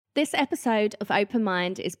This episode of Open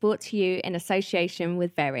Mind is brought to you in association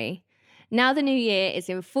with Very. Now the new year is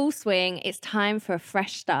in full swing, it's time for a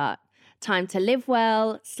fresh start. Time to live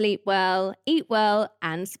well, sleep well, eat well,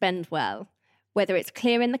 and spend well. Whether it's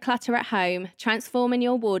clearing the clutter at home, transforming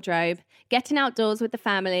your wardrobe, getting outdoors with the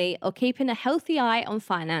family, or keeping a healthy eye on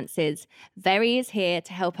finances, Very is here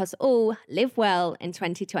to help us all live well in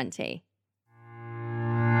 2020.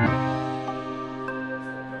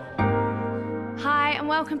 Hi and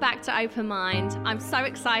welcome back to Open Mind. I'm so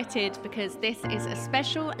excited because this is a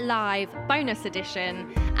special live bonus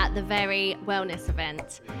edition at the Very Wellness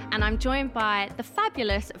event. And I'm joined by the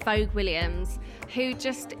fabulous Vogue Williams, who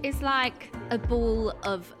just is like a ball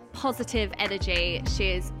of positive energy. She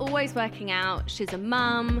is always working out. She's a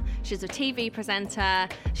mum. She's a TV presenter.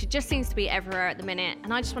 She just seems to be everywhere at the minute.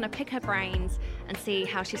 And I just want to pick her brains and see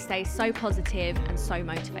how she stays so positive and so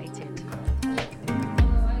motivated.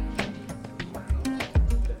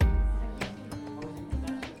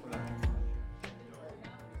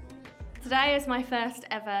 Today is my first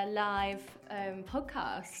ever live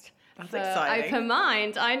podcast. That's for exciting. Open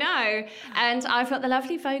Mind, I know. And I've got the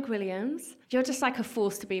lovely Vogue Williams. You're just like a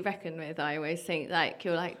force to be reckoned with, I always think. Like,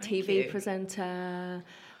 you're like TV presenter,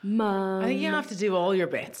 mum. I think you have to do all your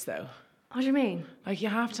bits, though. What do you mean? Like, you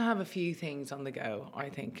have to have a few things on the go, I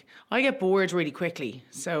think. I get bored really quickly,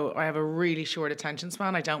 so I have a really short attention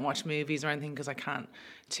span. I don't watch movies or anything because I can't.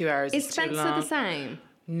 2 hours Is is too long. Spencer the same?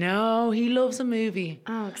 No, he loves a movie.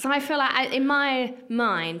 Oh, because I feel like in my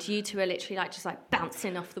mind, you two are literally like just like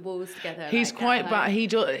bouncing off the walls together. He's like, quite bad. He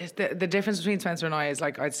does. The difference between Spencer and I is,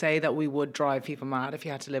 like, I'd say that we would drive people mad if he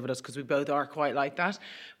had to live with us because we both are quite like that.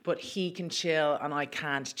 But he can chill and I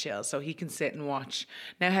can't chill, so he can sit and watch.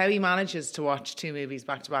 Now, how he manages to watch 2 movies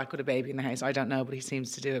back to back with a baby in the house, I don't know, but he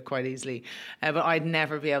seems to do it quite easily. But I'd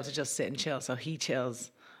never be able to just sit and chill, so he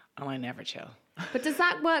chills and I never chill. But does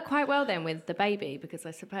that work quite well then with the baby? Because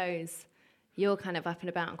I suppose you're kind of up and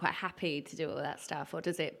about and quite happy to do all that stuff, or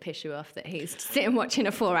does it piss you off that he's sitting watching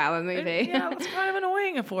a 4-hour movie? Yeah, that's kind of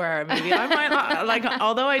annoying, a 4-hour movie. I might like,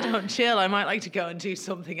 although I don't chill, I might like to go and do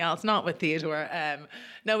something else, not with Theodore.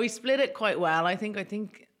 No, we split it quite well. I think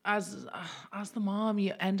as the mom,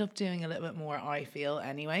 you end up doing a little bit more, I feel,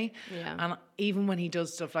 anyway. Yeah. And even when he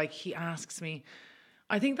does stuff, like, he asks me,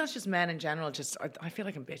 I think that's just men in general. Just I feel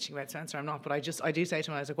like I'm bitching about Spencer. I'm not, but I do say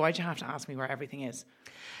to him, I was like, why'd you have to ask me where everything is?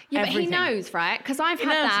 Yeah, Everything. but he knows, right? Because I've had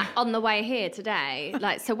that on the way here today.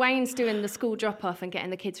 Like, so Wayne's doing the school drop-off and getting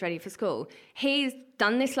the kids ready for school. He's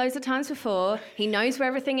done this loads of times before. He knows where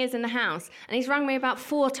everything is in the house. And he's rung me about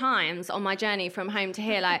 4 times on my journey from home to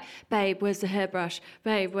here, like, babe, where's the hairbrush?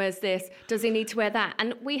 Babe, where's this? Does he need to wear that?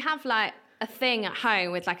 And we have, like, a thing at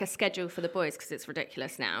home with like a schedule for the boys because it's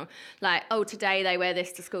ridiculous now. Like, oh, today they wear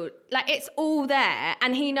this to school. Like, it's all there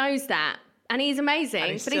and he knows that and he's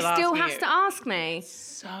amazing, but he still has to ask me.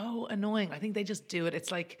 So annoying. I think they just do it. It's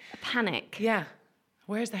like a panic. Yeah.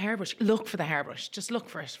 Where's the hairbrush? Look for the hairbrush. Just look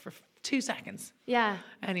for it for 2 seconds. Yeah.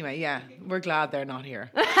 Anyway, yeah, we're glad they're not here.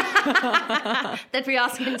 They'd be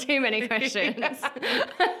asking too many questions.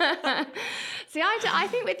 See, I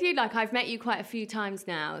think with you, like, I've met you quite a few times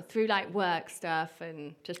now through like work stuff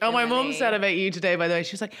and just. Oh, my mum said about you today, by the way.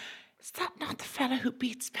 She was like, is that not the fella who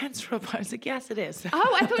beat Spencer up? I was like, yes, it is.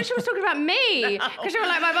 Oh, I thought she was talking about me. Because you were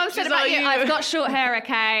like, my mum said about you, I've got short hair,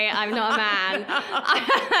 okay? I'm not a man.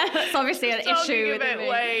 That's obviously an issue with me.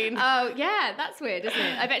 Wayne. Oh, yeah, that's weird, isn't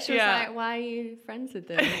it? I bet she was like, why are you friends with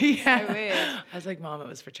them? Yeah. So weird. I was like, Mom, it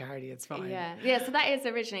was for charity, it's fine. Yeah, so that is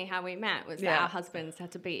originally how we met, was that our husbands had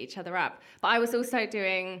to beat each other up. But I was also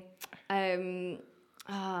doing the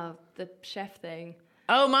chef thing.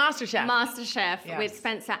 Oh, MasterChef Yes. With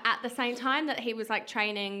Spencer at the same time that he was like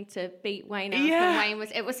training to beat Wayne up. Yeah.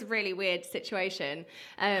 And it was a really weird situation.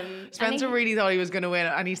 Spencer really thought he was going to win.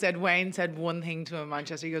 And he said, Wayne said one thing to him in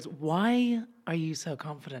Manchester. He goes, why are you so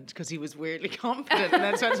confident? Because he was weirdly confident. And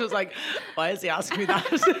then Spencer was like, why is he asking me that?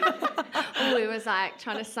 Oh, he was like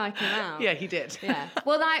trying to psych him out. Yeah, he did. Yeah.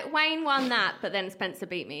 Well, like Wayne won that, but then Spencer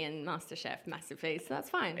beat me in MasterChef massively. So that's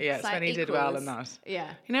fine. Yeah, Spenny did well in that.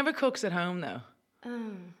 Yeah. He never cooks at home though.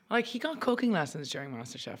 Oh. Like, he got cooking lessons during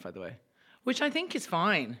MasterChef, by the way, which I think is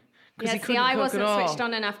fine. Yeah, see, I wasn't switched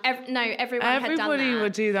on enough. Everyone had done that. Everybody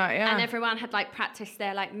would do that, yeah. And everyone had like practiced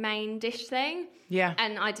their like main dish thing. Yeah.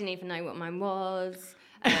 And I didn't even know what mine was.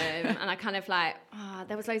 And I kind of like,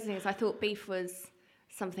 there was loads of things. I thought beef was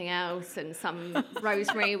something else, and some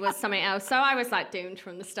Rosemary was something else. So I was like doomed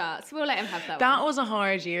from the start. So we'll let him have that. That one. was a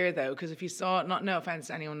hard year though, because if you saw, no offense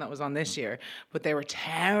to anyone that was on this year, but they were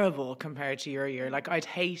terrible compared to your year. Like I'd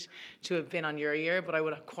hate to have been on your year, but I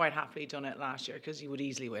would have quite happily done it last year because you would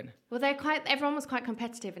easily win. Well, everyone was quite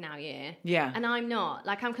competitive in our year. Yeah. And I'm not.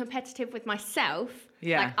 Like I'm competitive with myself.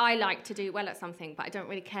 Yeah. Like I like to do well at something, but I don't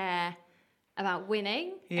really care about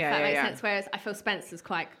winning. Yeah, if that makes yeah. sense. Whereas I feel Spencer's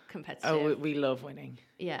quite competitive. Oh, we love winning.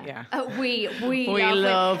 Yeah. Yeah. Oh, we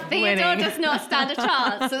love winning. Theodore does not stand a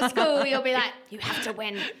chance. At school, you'll be like, you have to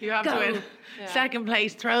win. You have Go. to win. Yeah. Second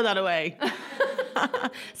place, throw that away.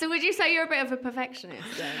 So would you say you're a bit of a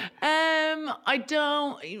perfectionist then? I'm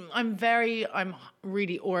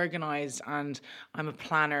really organised and I'm a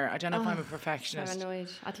planner. I don't know if I'm a perfectionist. So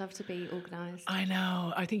annoyed. I'd love to be organised. I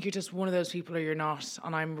know. I think you're just one of those people or you're not.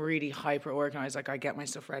 And I'm really hyper organised. Like I get my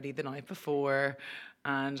stuff ready the night before.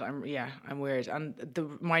 And I'm weird.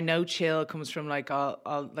 And my no chill comes from like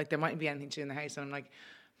I'll like there mightn't be anything to do in the house and I'm like,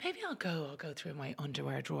 maybe I'll go through my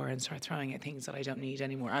underwear drawer and start throwing out things that I don't need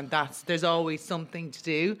anymore. And there's always something to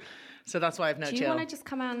do. So that's why I've no chill. Do you want to just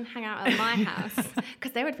come and hang out at my house?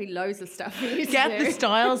 Because there would be loads of stuff for you to Get do. the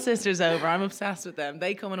Style Sisters over. I'm obsessed with them.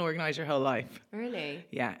 They come and organise your whole life. Really?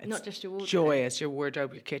 Yeah. It's not just your wardrobe. Joyous. Your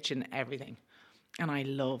wardrobe, your kitchen, everything. And I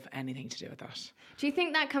love anything to do with that. Do you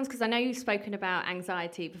think that comes, because I know you've spoken about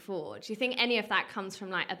anxiety before, do you think any of that comes from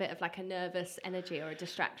like a bit of like a nervous energy or a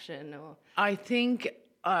distraction? Or I think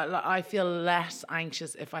I feel less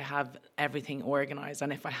anxious if I have everything organised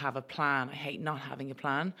and if I have a plan. I hate not having a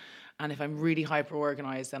plan. And if I'm really hyper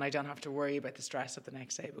organised, then I don't have to worry about the stress of the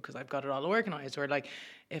next day because I've got it all organised. Or like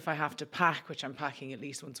if I have to pack, which I'm packing at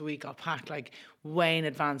least once a week, I'll pack like way in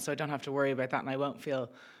advance so I don't have to worry about that and I won't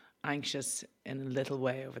feel anxious in a little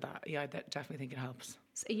way over that. Yeah, I definitely think it helps.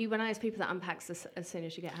 So are you one of those people that unpacks as soon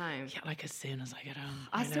as you get home? Yeah, like as soon as I get home.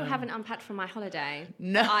 I still haven't unpacked from my holiday.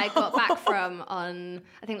 No. I got back from on,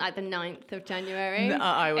 I think like the 9th of January. No,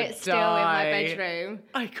 I would It's still in my die. bedroom.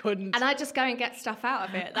 I couldn't. And I just go and get stuff out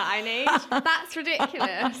of it that I need. That's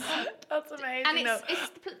ridiculous. That's amazing. And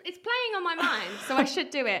it's playing on my mind, so I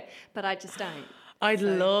should do it, but I just don't. I'd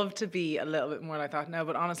love to be a little bit more like that. No,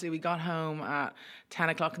 but honestly, we got home at 10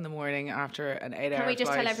 o'clock in the morning after an 8-hour flight. Can we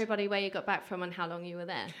just tell everybody where you got back from and how long you were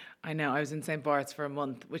there? I know. I was in St. Bart's for a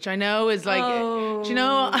month, which I know is like, do you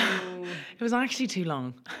know, it was actually too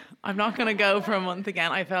long. I'm not going to go for a month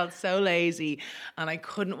again. I felt so lazy and I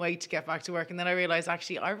couldn't wait to get back to work. And then I realised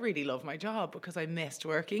actually I really love my job because I missed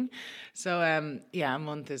working. So a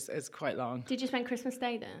month is quite long. Did you spend Christmas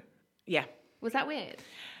Day there? Yeah. Was that weird?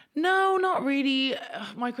 No, not really.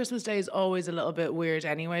 My Christmas Day is always a little bit weird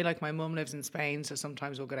anyway. Like my mum lives in Spain, so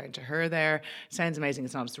sometimes we'll go down to her there. Sounds amazing.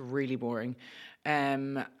 It's not. It's really boring.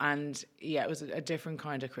 And yeah, it was a different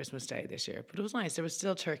kind of Christmas Day this year, but it was nice. There was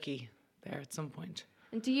still turkey there at some point.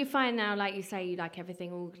 And do you find now, like you say, you like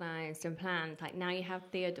everything organised and planned? Like now you have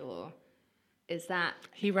Theodore. Is that...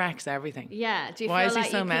 He wrecks everything. Yeah. Do you Why feel is he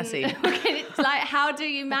like so messy? It's like, how do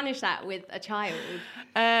you manage that with a child?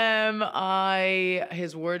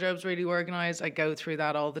 His wardrobe's really organised. I go through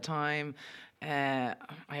that all the time. I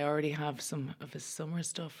already have some of his summer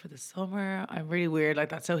stuff for the summer. I'm really weird like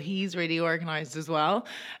that. So he's really organised as well.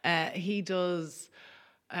 He does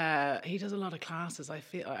a lot of classes. I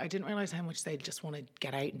didn't realise how much they just want to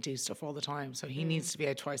get out and do stuff all the time. So he needs to be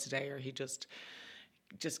out twice a day or he just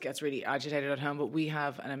gets really agitated at home. But we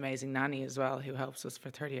have an amazing nanny as well who helps us for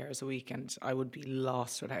 30 hours a week and I would be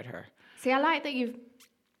lost without her. See, I like that you've,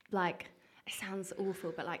 like, it sounds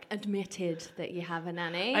awful, but like admitted that you have a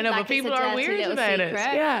nanny. I know, like, but people are weird about it.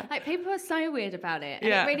 Yeah. Like people are so weird about it.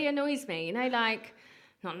 And it really annoys me. You know, like,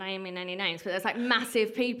 not naming any names, but there's like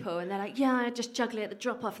massive people and they're like, yeah, I just juggle it at the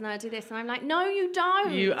drop off and I do this. And I'm like, no, you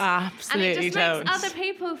don't. You absolutely don't. And it just makes other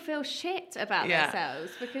people feel shit about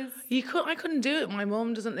themselves because... I couldn't do it. My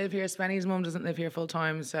mum doesn't live here. Spenny's mum doesn't live here full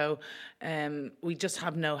time. So we just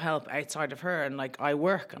have no help outside of her. And like I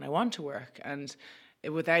work and I want to work. And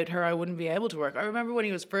without her, I wouldn't be able to work. I remember when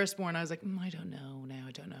he was first born, I was like, I don't know now.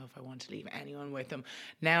 I don't know if I want to leave anyone with him.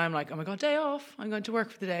 Now I'm like, oh my God, day off. I'm going to work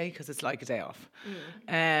for the day because it's like a day off.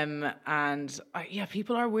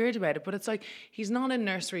 People are weird about it. But it's like, he's not in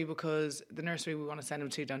nursery because the nursery we want to send him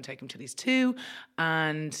to don't take him till he's 2.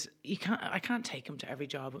 And I can't take him to every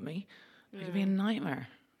job with me. It'd be a nightmare.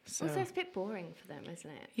 So. Also, it's a bit boring for them, isn't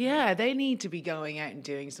it? Yeah, they need to be going out and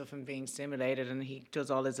doing stuff and being stimulated, and he does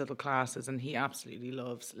all his little classes, and he absolutely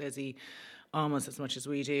loves Lizzie almost as much as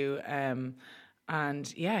we do. And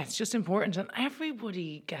yeah, it's just important, and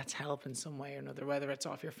everybody gets help in some way or another, whether it's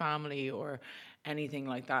off your family or anything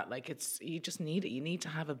like that. Like you just need it. You need to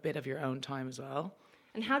have a bit of your own time as well.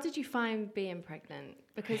 And how did you find being pregnant?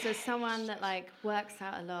 Because as someone that like works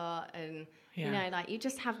out a lot and you know, like you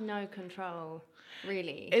just have no control,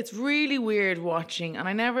 really. It's really weird watching, and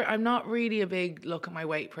I'm not really a big look at my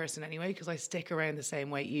weight person anyway, because I stick around the same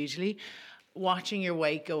weight usually. Watching your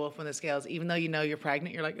weight go up on the scales, even though you know you're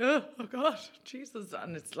pregnant, you're like, oh God, Jesus.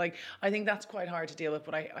 And it's like, I think that's quite hard to deal with,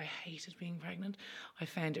 but I hated being pregnant. I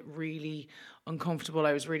found it really uncomfortable.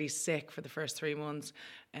 I was really sick for the first 3 months.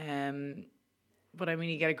 But I mean,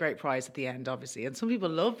 you get a great prize at the end, obviously. And some people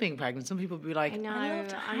love being pregnant. Some people be like, I know,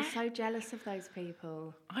 I'm so jealous of those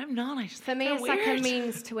people. I'm not. I just For me, it's like a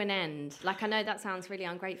means to an end. Like, I know that sounds really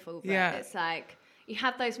ungrateful, but it's like, you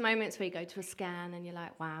have those moments where you go to a scan and you're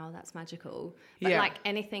like, wow, that's magical. But like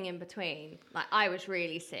anything in between, like I was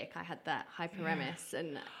really sick. I had that hyperemesis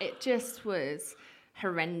and it just was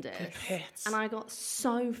horrendous. And I got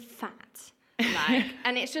so fat. Like,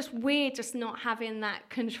 and it's just weird just not having that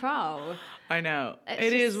control. I know.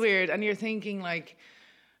 It is weird. And you're thinking like,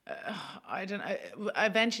 I don't know.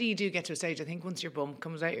 Eventually you do get to a stage, I think once your bump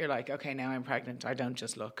comes out, you're like, okay, now I'm pregnant. I don't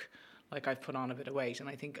just look like I've put on a bit of weight. And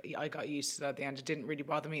I think I got used to that at the end. It didn't really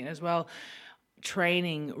bother me. And as well,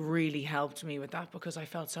 training really helped me with that, because I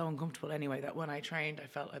felt so uncomfortable anyway that when I trained, I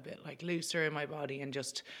felt a bit like looser in my body and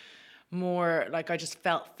just more like I just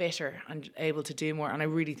felt fitter and able to do more. And I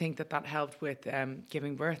really think that helped with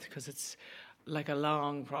giving birth, because it's like a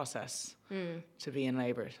long process to be in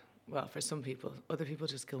labour. Well, for some people. Other people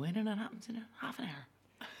just go in and it happens in half an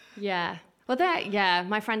hour. Yeah. Well,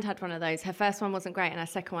 my friend had one of those. Her first one wasn't great, and her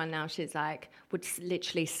second one now she's like, would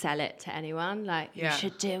literally sell it to anyone. Like, you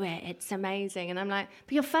should do it. It's amazing. And I'm like,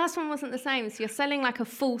 but your first one wasn't the same, so you're selling like a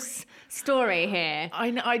false story here.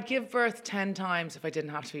 I'd give birth 10 times if I didn't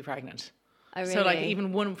have to be pregnant. Oh, really? So like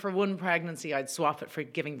even one pregnancy, I'd swap it for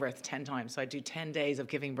giving birth 10 times. So I'd do 10 days of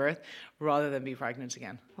giving birth rather than be pregnant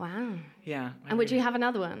again. Wow. Yeah. And would you have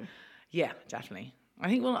another one? Yeah, definitely. I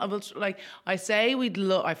think I say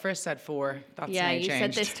I first said 4. That's now changed. You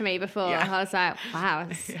said this to me before. Yeah. I was like, wow.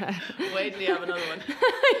 Wait till you have another one.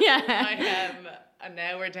 And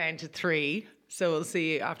now we're down to 3. So we'll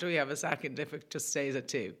see after we have a second if it just stays at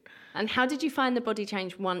 2. And how did you find the body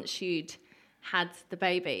change once you'd had the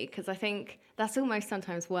baby? Because I think that's almost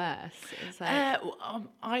sometimes worse. It's like...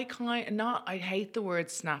 I hate the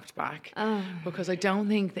word snapped back, because I don't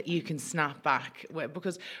think that you can snap back.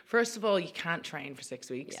 Because first of all, you can't train for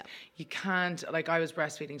 6 weeks. Yeah. You can't, like I was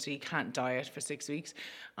breastfeeding, so you can't diet for 6 weeks.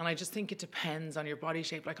 And I just think it depends on your body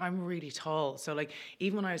shape. Like I'm really tall. So like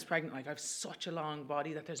even when I was pregnant, like I have such a long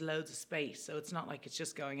body that there's loads of space. So it's not like it's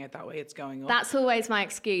just going out that way, it's going up. That's always my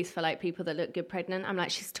excuse for like people that look good pregnant. I'm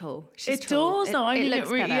like, she's tall. She's tall. Does though. I think it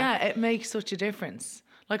really, it makes such a difference.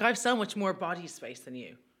 Like I have so much more body space than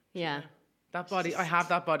you. Yeah. That body, I have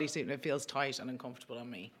that bodysuit and it feels tight and uncomfortable on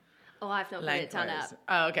me. Oh, I've not put it done up.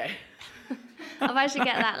 Oh, okay. I should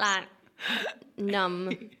get that like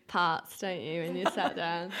numb parts, don't you, when you sat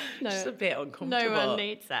down? No, just a bit uncomfortable. No one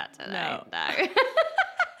needs that today. No.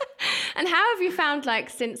 And how have you found,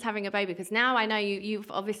 like, since having a baby? Because now I know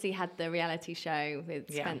you've obviously had the reality show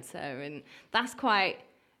with Spencer, and that's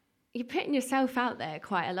you're putting yourself out there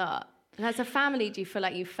quite a lot. And as a family, do you feel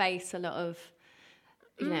like you face a lot of,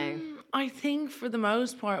 you know? I think for the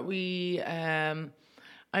most part we...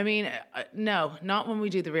 no, not when we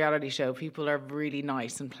do the reality show. People are really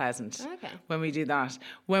nice and pleasant when we do that.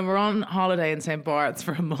 When we're on holiday in St. Bart's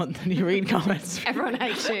for a month and you read comments... Everyone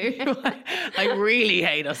hates you. Like, really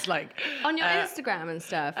hate us. Like on your Instagram and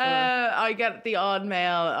stuff? I get the odd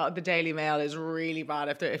mail. The Daily Mail is really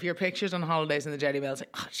bad. If your picture's on holidays in the Daily Mail, it's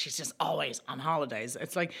like, she's just always on holidays.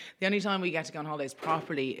 It's like the only time we get to go on holidays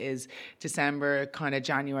properly is December, kind of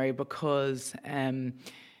January, because...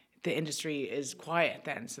 the industry is quiet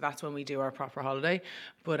then, so that's when we do our proper holiday.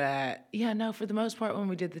 But for the most part, when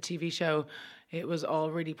we did the TV show, it was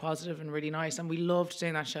all really positive and really nice, and we loved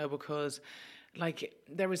doing that show because, like,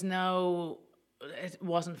 it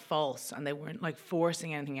wasn't false, and they weren't like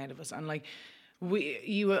forcing anything out of us, and like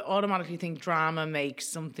you automatically think drama makes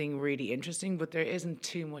something really interesting, but there isn't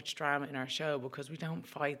too much drama in our show because we don't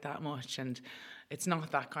fight that much, and it's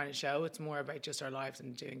not that kind of show. It's more about just our lives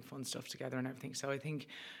and doing fun stuff together and everything. So I think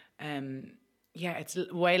it's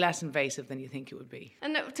way less invasive than you think it would be.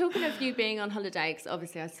 And talking of you being on holiday, because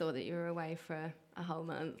obviously I saw that you were away for a whole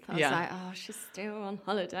month. I was like, oh, she's still on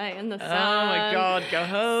holiday in the sun. Oh my God, go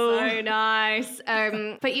home. So nice.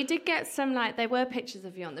 But you did get some, like, there were pictures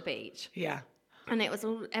of you on the beach. Yeah. And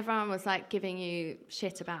everyone was like giving you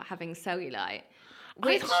shit about having cellulite.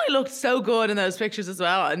 I thought I looked so good in those pictures as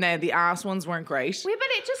well, and then the ass ones weren't great. Yeah, but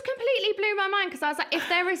it just completely blew my mind, because I was like, if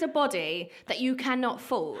there is a body that you cannot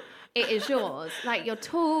fault, it is yours. Like, you're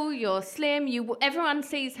tall, you're slim, everyone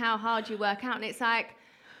sees how hard you work out, and it's like,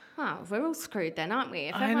 oh, we're all screwed then, aren't we?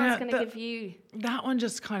 If everyone's going to give you... That one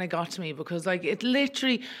just kind of got to me because, like, it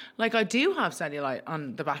literally... Like, I do have cellulite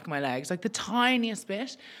on the back of my legs, like the tiniest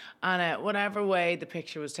bit. And whatever way the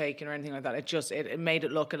picture was taken or anything like that, it made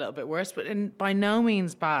it look a little bit worse. But by no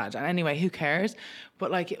means bad. And anyway, who cares?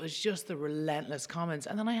 But, like, it was just the relentless comments.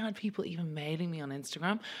 And then I had people even mailing me on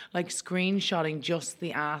Instagram, like, screenshotting just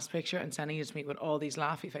the ass picture and sending it to me with all these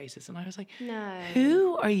laughy faces. And I was like, no.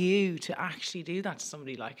 Who are you to actually do that to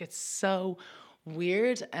somebody? Like, it's so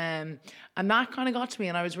weird. And that kind of got to me.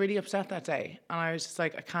 And I was really upset that day. And I was just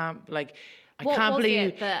like, I can't believe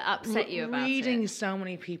it that upset you about reading so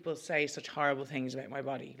many people say such horrible things about my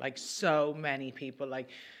body. Like, so many people, like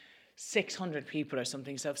 600 people or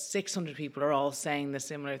something. So if 600 people are all saying the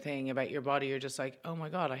similar thing about your body, you're just like, oh my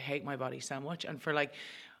God, I hate my body so much. And for like,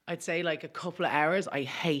 I'd say like a couple of hours, I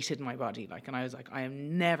hated my body. Like, and I was like, I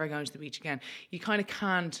am never going to the beach again. You kind of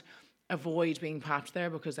can't avoid being papped there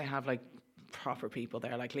because they have like proper people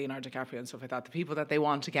there, like Leonardo DiCaprio and stuff like that, the people that they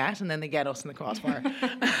want to get, and then they get us in the crossbar.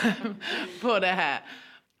 But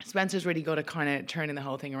Spencer's really good at kind of turning the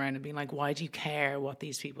whole thing around and being like, why do you care what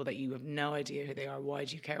these people that you have no idea who they are, why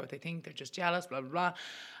do you care what they think, they're just jealous, blah, blah, blah.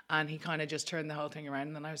 And he kind of just turned the whole thing around,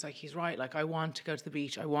 and then I was like, he's right, like, I want to go to the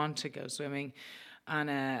beach, I want to go swimming.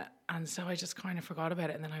 And so I just kind of forgot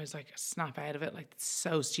about it, and then I was like, snap out of it. Like, it's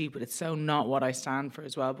so stupid. It's so not what I stand for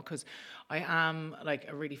as well, because I am like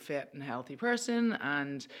a really fit and healthy person,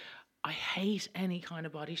 and I hate any kind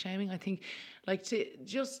of body shaming. I think like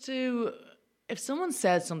if someone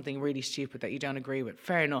says something really stupid that you don't agree with,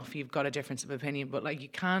 fair enough, you've got a difference of opinion, but like, you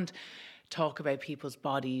can't talk about people's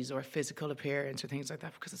bodies or physical appearance or things like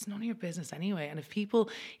that, because it's none of your business anyway. And if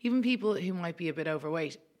even people who might be a bit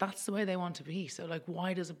overweight, that's the way they want to be. So like,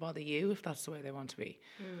 why does it bother you if that's the way they want to be?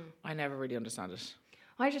 I never really understand it.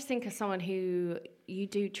 I just think as someone who, you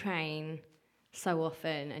do train so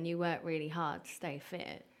often and you work really hard to stay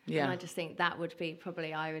fit. Yeah. And I just think that would be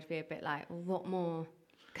probably, I would be a bit like, well, what more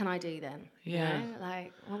can I do then? Yeah. You know?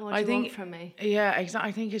 Like, what more do you want from me? Yeah, exactly.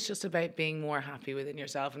 I think it's just about being more happy within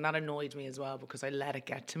yourself. And that annoyed me as well, because I let it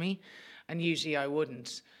get to me. And usually I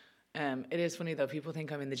wouldn't. It is funny though, people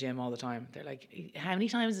think I'm in the gym all the time. They're like, how many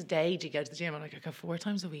times a day do you go to the gym? I'm like, I go 4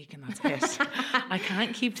 times a week and that's it. I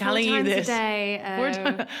can't keep telling you this. 4 times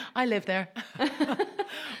a day. I live there.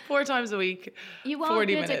 4 times a week. You are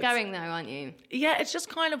 40 good minutes. at going though, aren't you? Yeah, it's just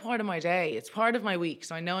kind of part of my day. It's part of my week.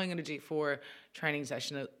 So I know I'm going to do 4 training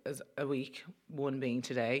sessions a week, one being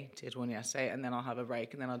today, did one yesterday, and then I'll have a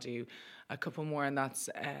break, and then I'll do a couple more, and that's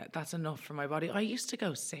enough for my body. I used to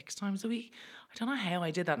go 6 times a week. I don't know how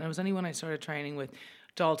I did that, and it was only when I started training with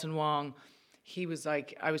Dalton Wong. He was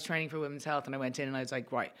like, I was training for Women's Health, and I went in and I was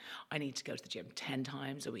like, right, I need to go to the gym 10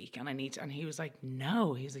 times a week, and he was like,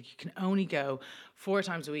 no, he's like, you can only go 4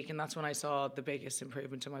 times a week, and that's when I saw the biggest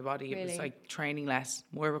improvement to my body. Really? It was like training less,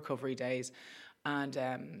 more recovery days,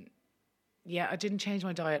 and yeah, I didn't change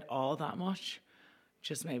my diet all that much,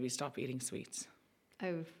 just maybe stop eating sweets.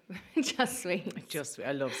 Oh, just sweets.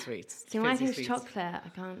 I love sweets. See, mine is chocolate. I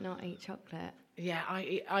can't not eat chocolate. Yeah,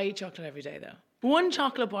 I eat chocolate every day though. 1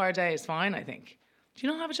 chocolate bar a day is fine, I think. Do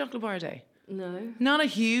you not have a chocolate bar a day? No. Not a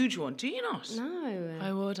huge one, do you not? No.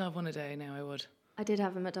 I would have one a day now, I would. I did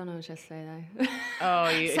have a McDonald's yesterday though. Oh,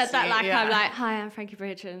 you said that like, yeah. I'm like, hi, I'm Frankie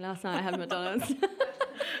Bridge, and last night I had McDonald's.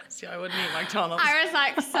 See, I wouldn't eat McDonald's. I was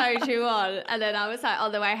like so chew on, and then I was like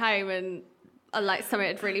on the way home, and like something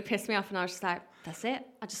had really pissed me off, and I was just like, that's it.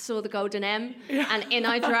 I just saw the golden M, and in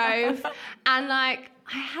I drove, and like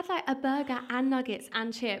I had like a burger and nuggets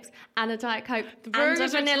and chips and a Diet Coke and a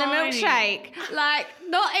vanilla milkshake. Like,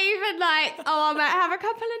 not even like, oh, I might have a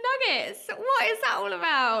couple of nuggets. What is that all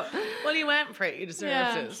about? Well, you went for it. You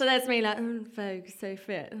deserved it. So there's me like, Vogue, so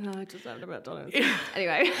fit. Oh, I just having a McDonald's.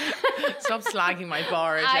 Anyway. Stop slagging my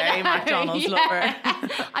bar a day, McDonald's lover.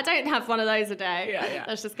 I don't have one of those a day. Yeah.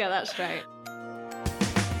 Let's just get that straight.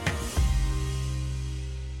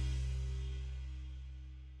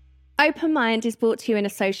 Open Mind is brought to you in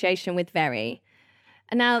association with Very.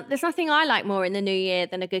 And now, there's nothing I like more in the new year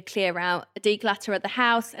than a good clear out, a declutter of the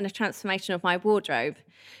house, and a transformation of my wardrobe.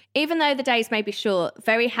 Even though the days may be short,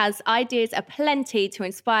 Very has ideas aplenty to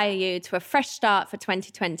inspire you to a fresh start for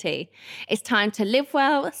 2020. It's time to live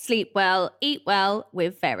well, sleep well, eat well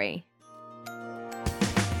with Very.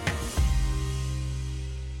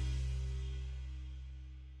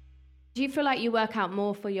 Do you feel like you work out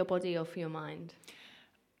more for your body or for your mind?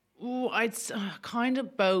 Ooh, I'd kind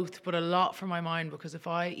of both, but a lot for my mind, because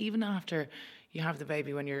even after, you have the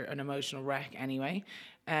baby when you're an emotional wreck anyway.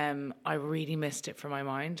 I really missed it from my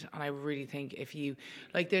mind, and I really think if you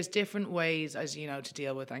like, there's different ways, as you know, to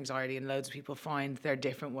deal with anxiety, and loads of people find there are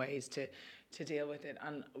different ways to deal with it.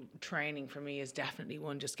 And training for me is definitely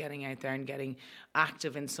one. Just getting out there and getting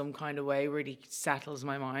active in some kind of way really settles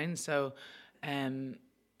my mind. So,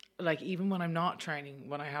 like even when I'm not training,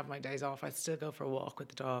 when I have my days off, I still go for a walk with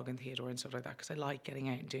the dog and Theodore and stuff like that, because I like getting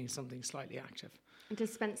out and doing something slightly active.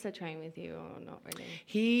 Does Spencer train with you or not really?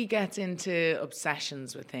 He gets into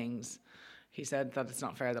obsessions with things. He said that it's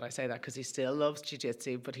not fair that I say that because he still loves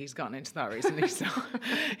jiu-jitsu, but he's gotten into that recently. So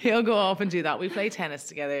he'll go off and do that. We play tennis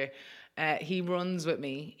together. He runs with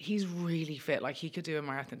me. He's really fit. Like he could do a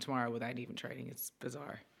marathon tomorrow without even training. It's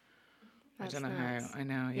bizarre. That's I don't know nuts. how. I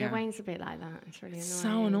know, yeah. Wayne's a bit like that. It's really annoying.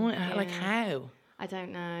 So annoying. Yeah. Like how? I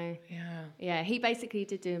don't know. Yeah. Yeah, he basically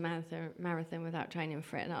did do a marathon without training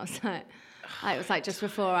for it. And I was like, it was like just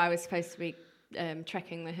before I was supposed to be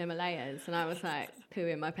trekking the Himalayas. And I was like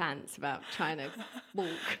pooing my pants about trying to walk.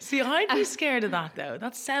 See, I'd be scared of that though.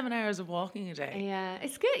 That's 7 hours of walking a day. Yeah,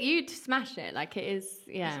 it's good. You'd smash it. Like it is,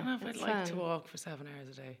 yeah. I don't know if I'd like to walk for 7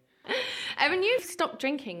 hours a day. Evan, you've stopped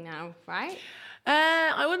drinking now, right?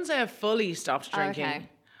 I wouldn't say I've fully stopped drinking. Okay.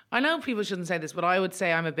 I know people shouldn't say this, but I would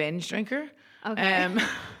say I'm a binge drinker. Okay.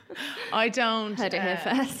 I don't. Heard it here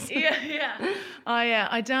first. Yeah.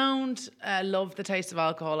 I don't love the taste of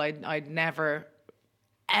alcohol. I'd never,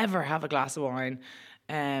 ever have a glass of wine.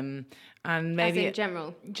 And maybe As in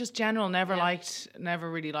general. Just general. Never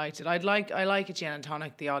really liked it. I like a gin and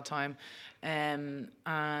tonic the odd time. And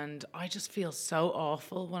I just feel so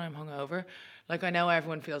awful when I'm hungover. Like I know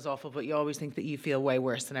everyone feels awful, but you always think that you feel way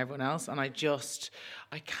worse than everyone else. And I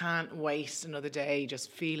can't waste another day just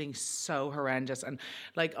feeling so horrendous. And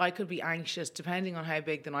like I could be anxious depending on how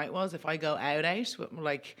big the night was. If I go out with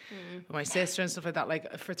like with my sister and stuff like that,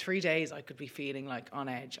 like for 3 days I could be feeling like on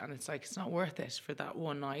edge. And it's like, it's not worth it for that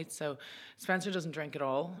one night. So Spencer doesn't drink at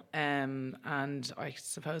all. And I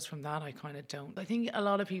suppose from that I kind of don't. I think a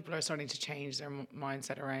lot of people are starting to change their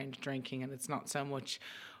mindset around drinking, and it's not so much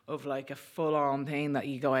of like a full-on thing that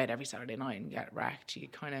you go out every Saturday night and get wrecked.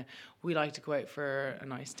 We like to go out for a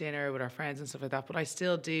nice dinner with our friends and stuff like that, but I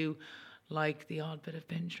still do like the odd bit of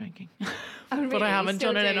binge drinking. Oh, really? But I haven't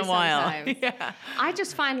done it in a while. Yeah. I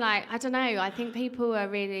just find like, I don't know, I think people are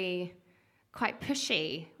really quite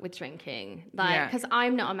pushy with drinking, like because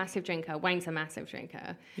I'm not a massive drinker. Wayne's a massive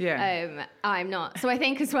drinker. I'm not, so I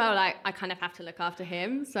think as well, like I kind of have to look after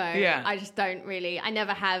him, so I just don't really, I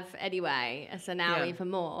never have anyway, so now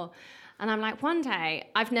even more. And I'm like, one day,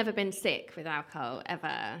 I've never been sick with alcohol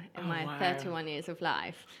ever in my 31 years of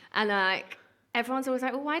life, and like everyone's always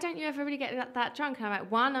like, well, why don't you ever really get that drunk? And I'm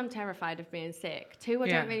like, 1, I'm terrified of being sick. 2, I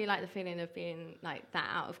don't really like the feeling of being like that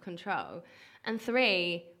out of control. And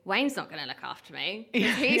 3, Wayne's not going to look after me.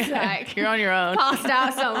 He's like, you're on your own, passed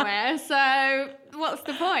out somewhere. So what's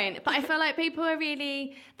the point? But I feel like people are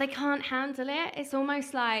really, they can't handle it. It's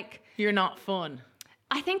almost like you're not fun.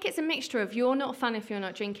 I think it's a mixture of you're not fun if you're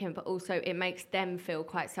not drinking, but also it makes them feel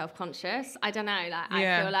quite self-conscious. I don't know, like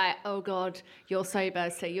I feel like, oh God, you're sober,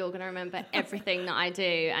 so you're going to remember everything that I do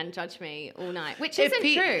and judge me all night, which isn't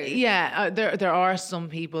true. Yeah, there are some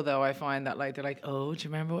people though I find that like they're like, oh, do you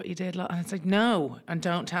remember what you did? And it's like, no, and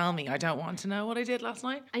don't tell me. I don't want to know what I did last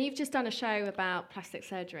night. And you've just done a show about plastic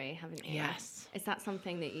surgery, haven't you? Yes. Is that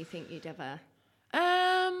something that you think you'd ever?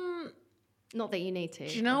 Not that you need to.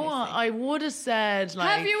 Do you know what? I would have said,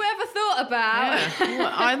 like... Have you ever thought about... Yeah.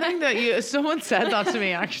 Well, I think that someone said that to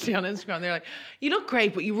me, actually, on Instagram. They're like, you look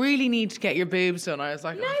great, but you really need to get your boobs done. I was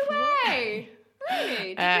like... No way!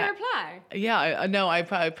 Really? Did you reply? Yeah,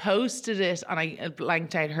 I posted it, and I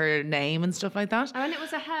blanked out her name and stuff like that. Oh, and it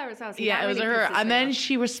was a her as well. So yeah, it was really a her. And then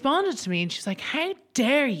she responded to me, and she's like, how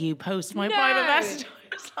dare you post my private message?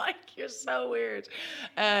 It's like, you're so weird.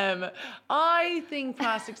 I think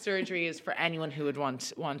plastic surgery is for anyone who would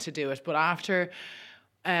want to do it. But after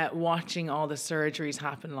watching all the surgeries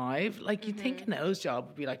happen live, like you'd think a nose job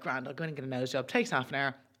would be like, grand, I'll go and get a nose job. Takes half an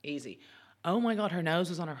hour, easy. Oh my God, her nose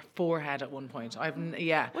was on her forehead at one point. What do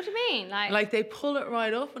you mean? Like they pull it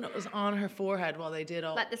right up and it was on her forehead while they did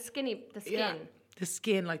all... Like the skin. Yeah, the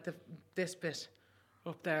skin, like this bit.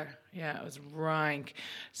 Up there. Yeah, it was rank.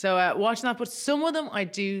 So watching that, but some of them I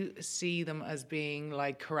do see them as being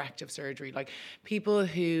like corrective surgery, like people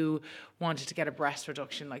who wanted to get a breast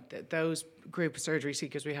reduction, like those group of surgery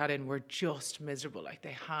seekers we had in were just miserable. Like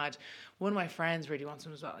they had, one of my friends really wants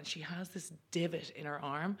one as well, and she has this divot in her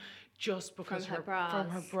arm just because from her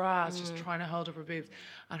bras, just trying to hold up her boobs,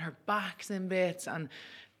 and her back's in bits, and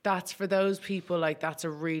that's for those people, like that's a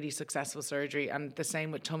really successful surgery. And the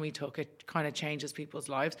same with tummy tuck, it kind of changes people's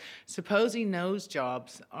lives. Supposing nose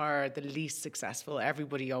jobs are the least successful.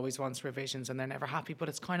 Everybody always wants revisions and they're never happy, but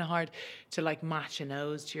it's kind of hard to like match a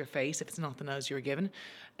nose to your face if it's not the nose you were given.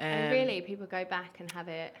 And really, people go back and have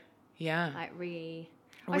it like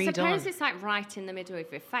I suppose it's like right in the middle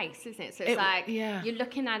of your face, isn't it? So it's you're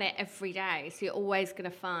looking at it every day, so you're always going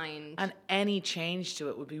to find... And any change to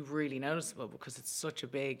it would be really noticeable because it's such a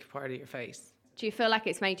big part of your face. Do you feel like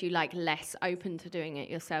it's made you like less open to doing it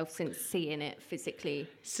yourself since seeing it physically?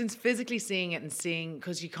 Since physically seeing it and seeing,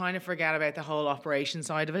 because you kind of forget about the whole operation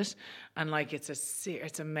side of it, and like it's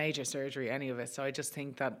a major surgery, any of it. So I just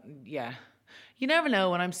think that, you never know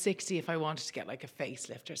when I'm 60 if I wanted to get like a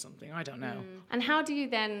facelift or something. I don't know. And how do you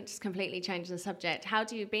then, just completely change the subject, how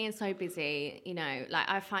do you, being so busy, you know, like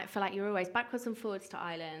I feel like you're always backwards and forwards to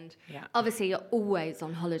Ireland. Yeah. Obviously, you're always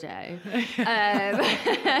on holiday.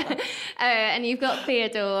 And you've got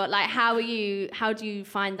Theodore. Like, how do you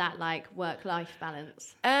find that like work-life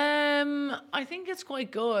balance? I think it's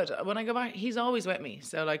quite good. When I go back, he's always with me.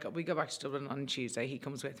 So like we go back to Dublin on Tuesday. He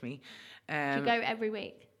comes with me. Do you go every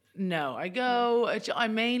week? No, I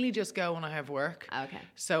mainly just go when I have work. Okay.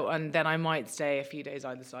 So, and then I might stay a few days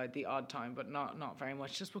either side the odd time, but not very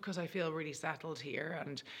much, just because I feel really settled here.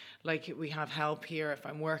 And like we have help here if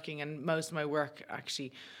I'm working, and most of my work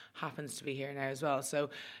actually happens to be here now as well. So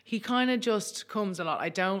he kind of just comes a lot.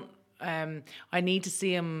 I need to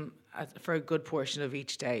see him for a good portion of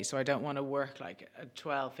each day, so I don't want to work like a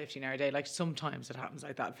 12-15 hour day. Like sometimes it happens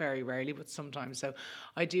like that, very rarely, but sometimes. So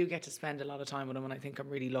I do get to spend a lot of time with him, and I think I'm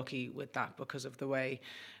really lucky with that because of the way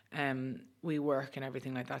we work and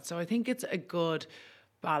everything like that. So I think it's a good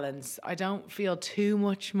balance. I don't feel too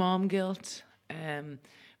much mom guilt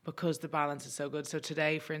because the balance is so good. So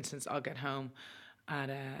today, for instance, I'll get home at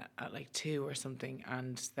like 2 or something,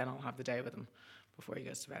 and then I'll have the day with him before he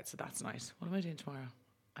goes to bed. So that's nice. What am I doing tomorrow?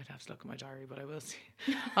 I'd have to look at my diary, but I will see.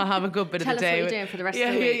 I'll have a good bit of the day. Tell us what you're doing for the rest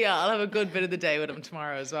of the week. Yeah, I'll have a good bit of the day with him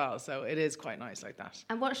tomorrow as well. So it is quite nice like that.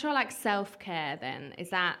 And what's your like self-care then? Is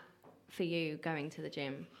that for you going to the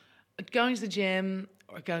gym? Going to the gym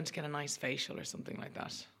or going to get a nice facial or something like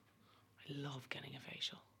that. I love getting a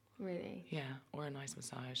facial. Really? Yeah, or a nice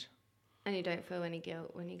massage. And you don't feel any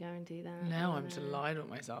guilt when you go and do that? No, I'm delighted with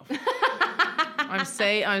myself.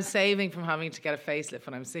 I'm saving from having to get a facelift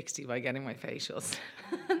when I'm 60 by getting my facials.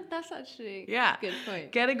 That's actually a good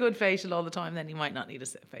point. Get a good facial all the time, then you might not need a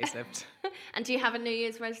facelift. And do you have a New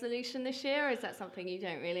Year's resolution this year, or is that something you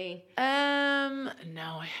don't really?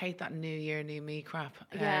 No, I hate that New Year, New Me crap.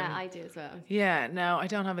 Yeah, I do as well. Yeah, no, I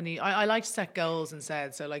don't have any. I like to set goals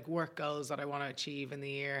instead, so like work goals that I want to achieve in the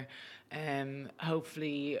year.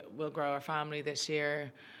 Hopefully we'll grow our family this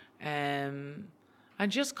year. And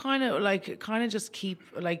just kind of just keep,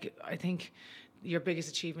 like, I think your biggest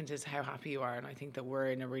achievement is how happy you are. And I think that we're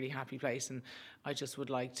in a really happy place. And I just would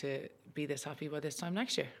like to be this happy by this time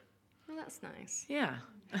next year. Well, that's nice. Yeah.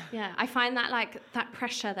 Yeah, I find that like that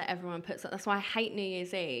pressure that everyone puts on. That's why I hate New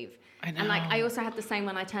Year's Eve. I know. And like I also had the same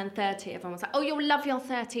when I turned 30. Everyone was like, "Oh, you'll love your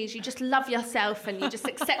 30s. You just love yourself and you just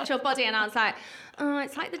accept your body." And I was like, "Oh,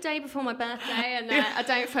 it's like the day before my birthday, and I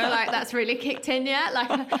don't feel like that's really kicked in yet. Like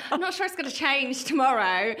I'm not sure it's going to change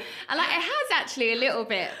tomorrow." And like it has actually a little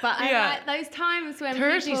bit, but I like those times when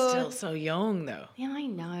 30's still so young though. Yeah, I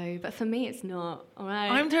know, but for me it's not. All right.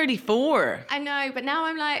 I'm 34. I know, but now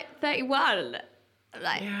I'm like 31.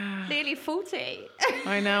 Like nearly 40.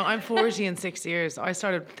 I know. I'm 40 in 6 years. I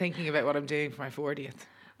started thinking about what I'm doing for my 40th.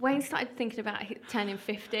 Wayne started thinking about turning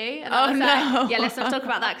 50. And I was like, yeah, let's not talk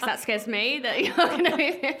about that because that scares me that you're going to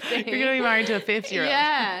be 50. You're going to be married to a 50-year-old.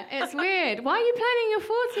 Yeah, it's weird. Why are you planning your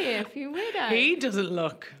 40th? You weirdo. He doesn't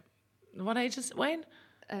look. What age is Wayne?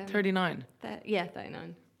 39.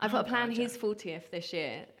 39. I've got to plan his 40th this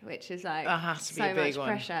year, which is like that has to be so a big much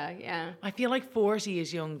pressure. Yeah. I feel like 40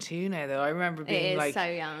 is young too now, though. I remember being like so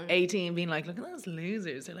young. 18, being like, look at those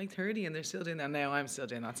losers. They're like 30 and they're still doing that. Now I'm still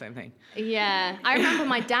doing that same thing. Yeah. I remember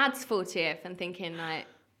my dad's 40th and thinking like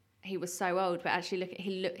he was so old, but actually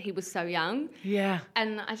he was so young. Yeah.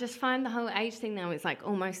 And I just find the whole age thing now is like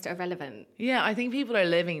almost irrelevant. Yeah, I think people are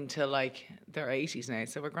living till like their 80s now,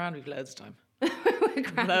 so we're grand. We've loads of time.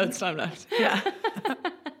 Loads of time left. Yeah.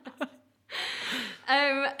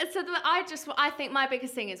 I think my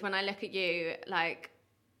biggest thing is when I look at you, like,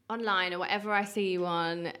 online or whatever I see you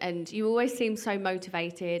on, and you always seem so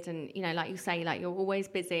motivated, and you know, like you say, like you're always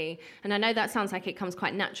busy, and I know that sounds like it comes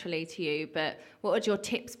quite naturally to you, but what would your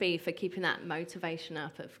tips be for keeping that motivation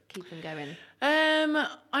up, of keeping going?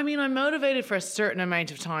 I mean, I'm motivated for a certain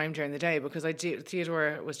amount of time during the day, because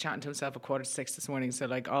Theodore was chatting to himself at 5:45 this morning, so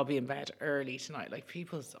like I'll be in bed early tonight. Like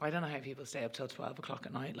I don't know how people stay up till 12 o'clock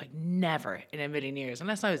at night, like never in a million years,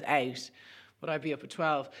 unless I was out. Would I be up at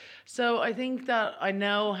 12? So I think that I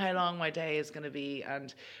know how long my day is going to be.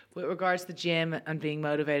 And with regards to the gym and being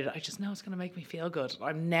motivated, I just know it's going to make me feel good.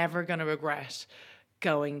 I'm never going to regret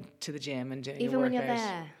going to the gym and doing a workout. Even when you're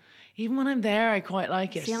there? Even when I'm there, I quite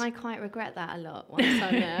like it. See, and I quite regret that a lot once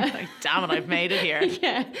I'm there. Like, damn it, I've made it here.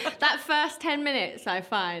 Yeah, that first 10 minutes I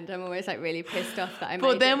find, I'm always like really pissed off that I made it to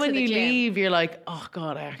the gym. But then when you leave, you're like, oh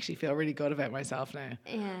God, I actually feel really good about myself now.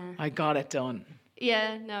 Yeah. I got it done.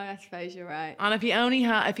 Yeah, no, I suppose you're right. And if you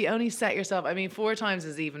only set yourself, I mean, 4 times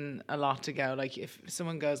is even a lot to go. Like if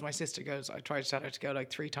someone goes, my sister goes, I try to tell her to go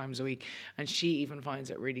like 3 times a week, and she even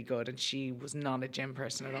finds it really good. And she was not a gym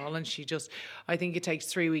person at all. And I think it takes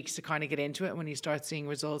 3 weeks to kind of get into it. When you start seeing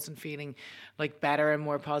results and feeling like better and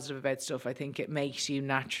more positive about stuff, I think it makes you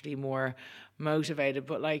naturally more motivated.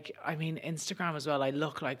 But like, I mean, Instagram as well, I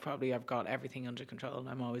look like probably I've got everything under control and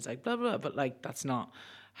I'm always like blah, blah, but like that's not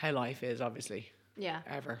how life is, obviously. Yeah.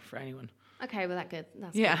 Ever for anyone. Okay, well, that's good.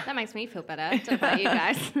 Yeah. Good. That makes me feel better. Don't know about you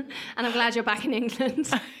guys. And I'm glad you're back in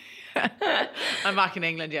England. I'm back in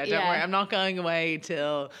England, yeah. Don't worry. I'm not going away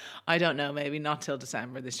till, I don't know, maybe not till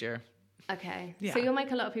December this year. Okay. Yeah. So you'll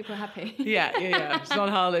make a lot of people happy. Yeah. It's not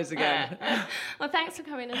holidays again. Well, thanks for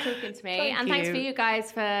coming and talking to me. Thanks for you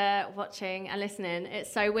guys for watching and listening.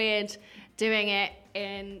 It's so weird doing it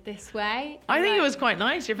in this way. I think it was quite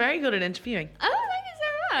nice. You're very good at interviewing. Oh, thank you so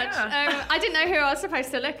much. Yeah. I didn't know who I was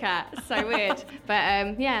supposed to look at. It's so weird.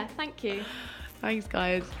 But yeah, thank you. Thanks,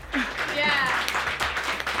 guys. Yeah.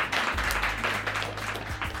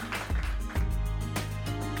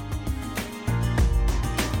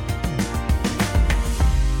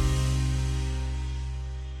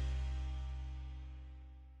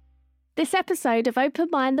 This episode of Open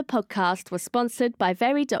Mind the podcast was sponsored by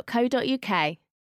very.co.uk.